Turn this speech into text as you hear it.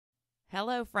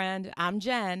Hello, friend. I'm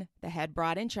Jen, the head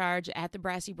broad in charge at the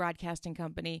Brassy Broadcasting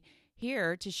Company,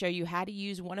 here to show you how to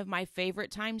use one of my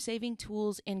favorite time-saving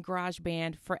tools in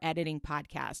GarageBand for editing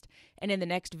podcast. And in the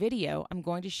next video, I'm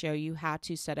going to show you how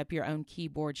to set up your own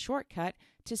keyboard shortcut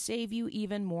to save you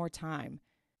even more time.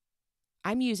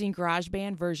 I'm using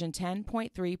GarageBand version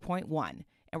 10.3.1,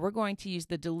 and we're going to use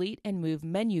the Delete and Move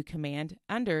menu command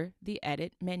under the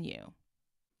Edit menu.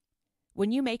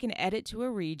 When you make an edit to a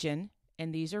region,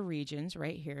 and these are regions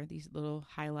right here, these little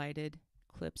highlighted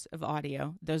clips of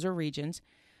audio, those are regions.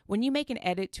 When you make an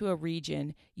edit to a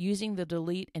region using the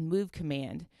delete and move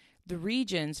command, the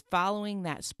regions following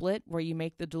that split where you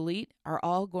make the delete are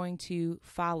all going to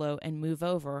follow and move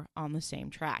over on the same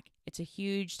track. It's a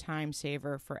huge time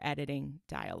saver for editing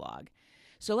dialogue.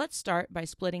 So let's start by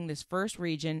splitting this first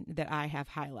region that I have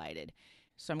highlighted.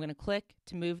 So I'm going to click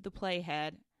to move the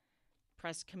playhead,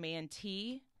 press Command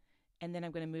T, and then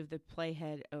I'm going to move the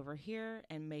playhead over here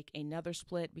and make another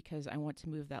split because I want to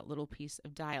move that little piece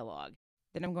of dialogue.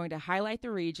 Then I'm going to highlight the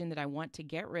region that I want to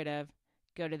get rid of,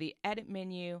 go to the Edit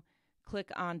menu, click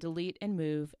on Delete and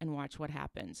Move, and watch what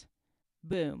happens.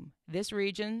 Boom. This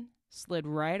region slid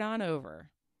right on over.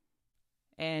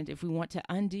 And if we want to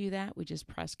undo that, we just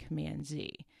press Command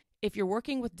Z. If you're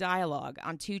working with dialogue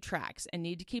on two tracks and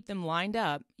need to keep them lined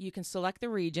up, you can select the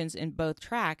regions in both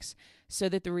tracks so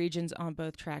that the regions on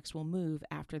both tracks will move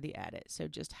after the edit. So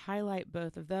just highlight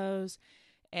both of those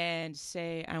and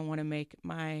say I want to make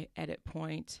my edit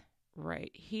point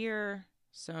right here.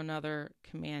 So another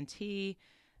Command T.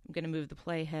 I'm going to move the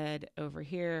playhead over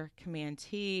here, Command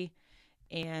T,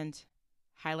 and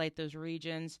highlight those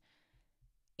regions.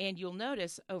 And you'll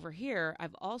notice over here,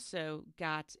 I've also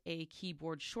got a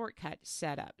keyboard shortcut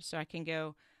set up. So I can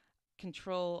go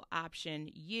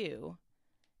Control-Option-U,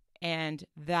 and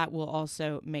that will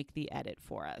also make the edit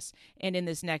for us. And in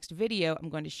this next video, I'm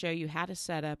going to show you how to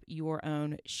set up your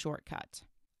own shortcut.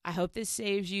 I hope this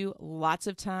saves you lots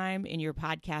of time in your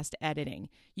podcast editing.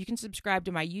 You can subscribe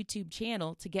to my YouTube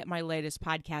channel to get my latest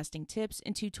podcasting tips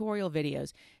and tutorial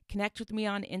videos. Connect with me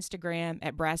on Instagram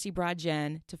at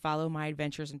BrassyBroadJen to follow my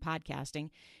adventures in podcasting.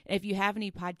 And if you have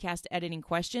any podcast editing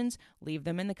questions, leave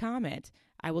them in the comment.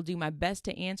 I will do my best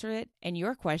to answer it, and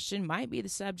your question might be the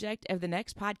subject of the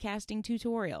next podcasting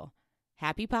tutorial.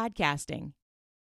 Happy podcasting!